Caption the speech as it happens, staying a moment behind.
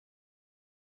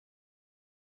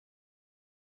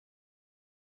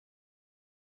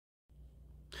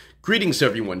Greetings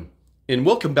everyone, and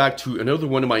welcome back to another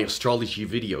one of my astrology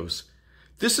videos.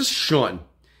 This is Sean,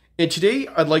 and today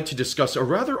I'd like to discuss a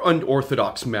rather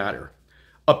unorthodox matter,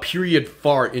 a period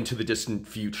far into the distant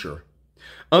future.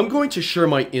 I'm going to share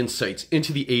my insights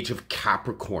into the Age of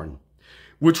Capricorn,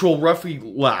 which will roughly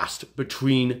last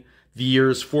between the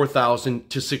years 4000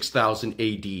 to 6000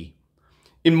 AD.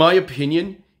 In my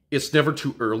opinion, it's never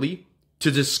too early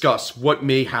to discuss what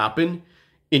may happen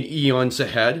in eons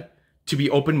ahead, to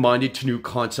be open-minded to new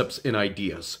concepts and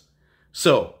ideas.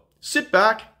 So, sit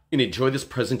back and enjoy this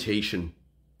presentation.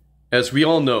 As we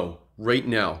all know, right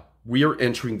now, we are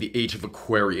entering the Age of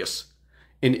Aquarius,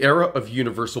 an era of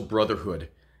universal brotherhood,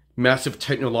 massive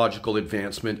technological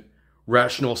advancement,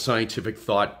 rational scientific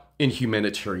thought, and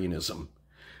humanitarianism.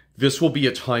 This will be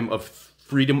a time of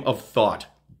freedom of thought,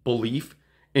 belief,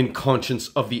 and conscience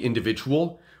of the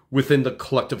individual within the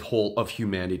collective whole of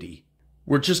humanity.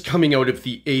 We're just coming out of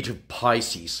the Age of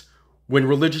Pisces, when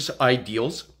religious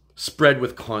ideals spread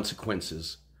with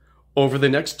consequences. Over the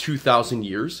next 2,000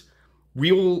 years,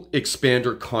 we will expand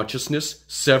our consciousness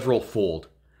several-fold,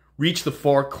 reach the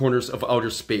far corners of outer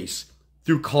space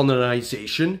through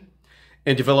colonization,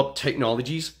 and develop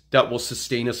technologies that will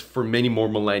sustain us for many more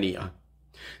millennia.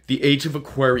 The Age of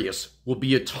Aquarius will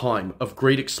be a time of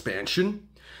great expansion,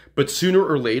 but sooner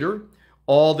or later,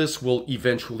 all this will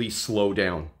eventually slow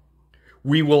down.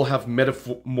 We will have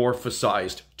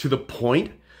metamorphosized to the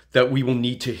point that we will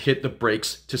need to hit the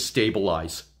brakes to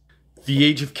stabilize. The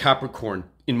Age of Capricorn,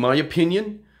 in my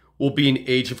opinion, will be an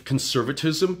age of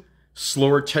conservatism,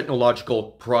 slower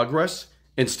technological progress,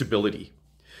 and stability.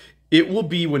 It will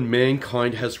be when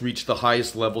mankind has reached the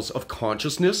highest levels of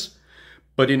consciousness,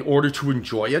 but in order to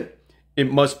enjoy it,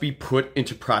 it must be put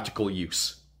into practical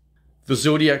use. The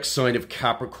zodiac sign of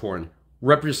Capricorn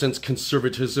represents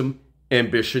conservatism,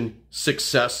 ambition,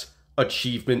 success,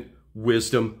 achievement,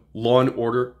 wisdom, law and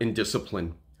order, and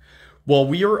discipline. While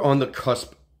we are on the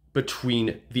cusp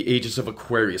between the ages of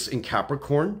Aquarius and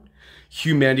Capricorn,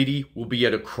 humanity will be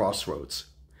at a crossroads.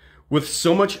 With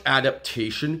so much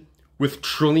adaptation, with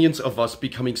trillions of us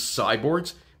becoming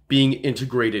cyborgs being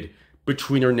integrated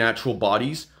between our natural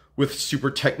bodies with super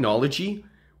technology,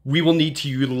 we will need to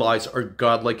utilize our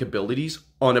godlike abilities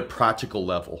on a practical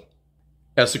level.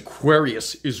 As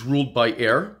Aquarius is ruled by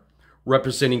air,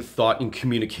 representing thought and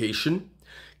communication,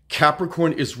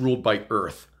 Capricorn is ruled by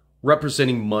earth,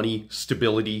 representing money,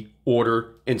 stability,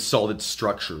 order, and solid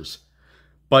structures.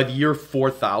 By the year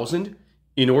 4000,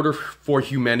 in order for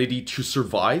humanity to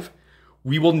survive,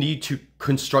 we will need to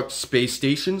construct space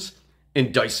stations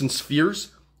and Dyson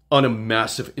Spheres on a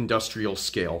massive industrial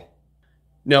scale.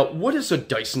 Now, what is a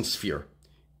Dyson Sphere?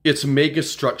 It's a mega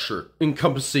structure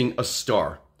encompassing a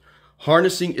star,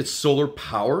 harnessing its solar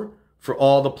power for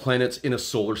all the planets in a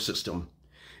solar system.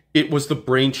 It was the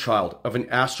brainchild of an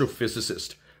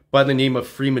astrophysicist by the name of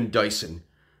Freeman Dyson,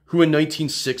 who in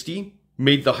 1960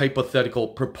 made the hypothetical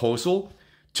proposal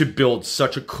to build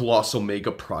such a colossal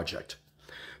mega project.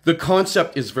 The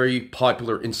concept is very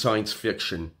popular in science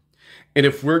fiction, and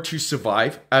if we're to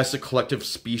survive as a collective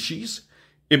species,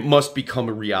 it must become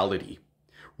a reality.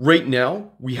 Right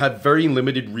now, we have very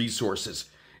limited resources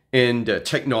and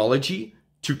technology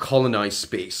to colonize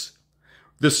space.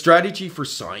 The strategy for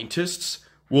scientists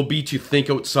will be to think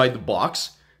outside the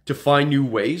box to find new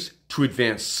ways to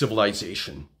advance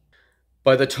civilization.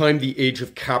 By the time the Age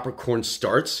of Capricorn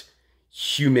starts,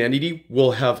 humanity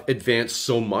will have advanced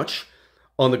so much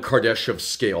on the Kardashev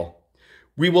scale.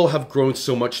 We will have grown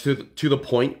so much to the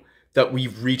point that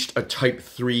we've reached a Type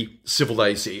 3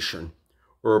 civilization,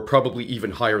 or probably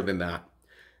even higher than that.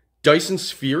 Dyson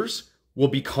Spheres will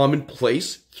be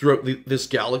commonplace throughout this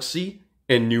galaxy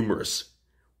and numerous.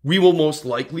 We will most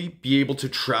likely be able to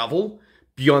travel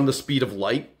beyond the speed of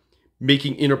light,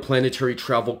 making interplanetary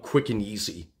travel quick and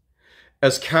easy.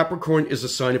 As Capricorn is a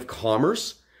sign of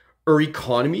commerce, our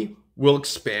economy will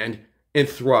expand and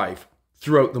thrive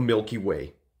throughout the Milky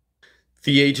Way.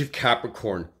 The Age of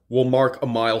Capricorn will mark a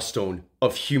milestone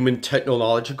of human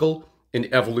technological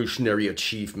and evolutionary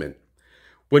achievement.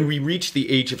 When we reach the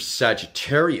Age of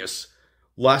Sagittarius,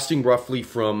 lasting roughly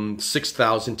from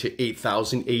 6000 to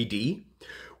 8000 AD,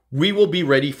 we will be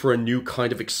ready for a new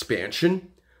kind of expansion,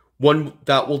 one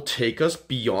that will take us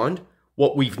beyond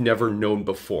what we've never known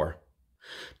before.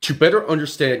 To better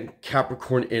understand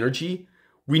Capricorn energy,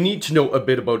 we need to know a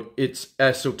bit about its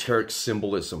esoteric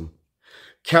symbolism.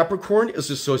 Capricorn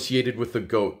is associated with the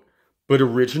goat, but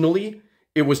originally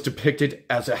it was depicted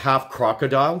as a half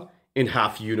crocodile and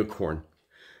half unicorn.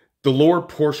 The lower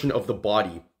portion of the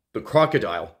body, the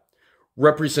crocodile,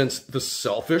 represents the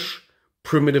selfish,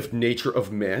 primitive nature of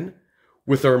man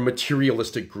with our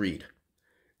materialistic greed.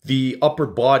 The upper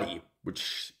body,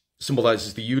 which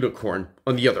symbolizes the unicorn,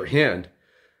 on the other hand,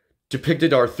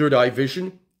 depicted our third eye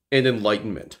vision and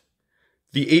enlightenment.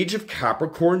 The Age of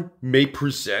Capricorn may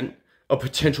present a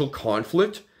potential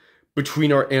conflict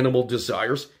between our animal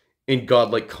desires and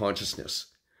godlike consciousness.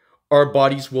 Our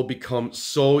bodies will become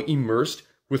so immersed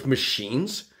with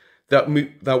machines that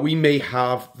we may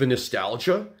have the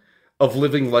nostalgia of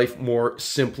living life more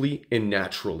simply and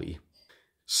naturally.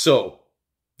 So,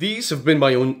 these have been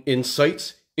my own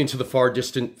insights into the far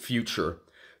distant future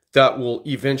that will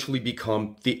eventually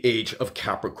become the Age of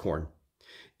Capricorn.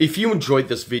 If you enjoyed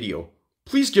this video,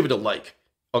 please give it a like,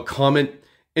 a comment,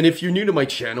 and if you're new to my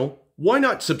channel, why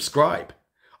not subscribe?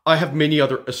 I have many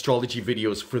other astrology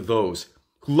videos for those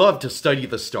who love to study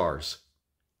the stars.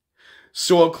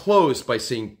 So I'll close by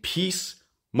saying peace,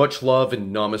 much love,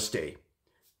 and namaste.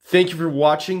 Thank you for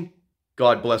watching.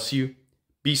 God bless you.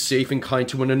 Be safe and kind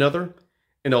to one another,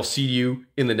 and I'll see you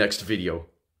in the next video.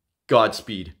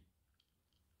 Godspeed.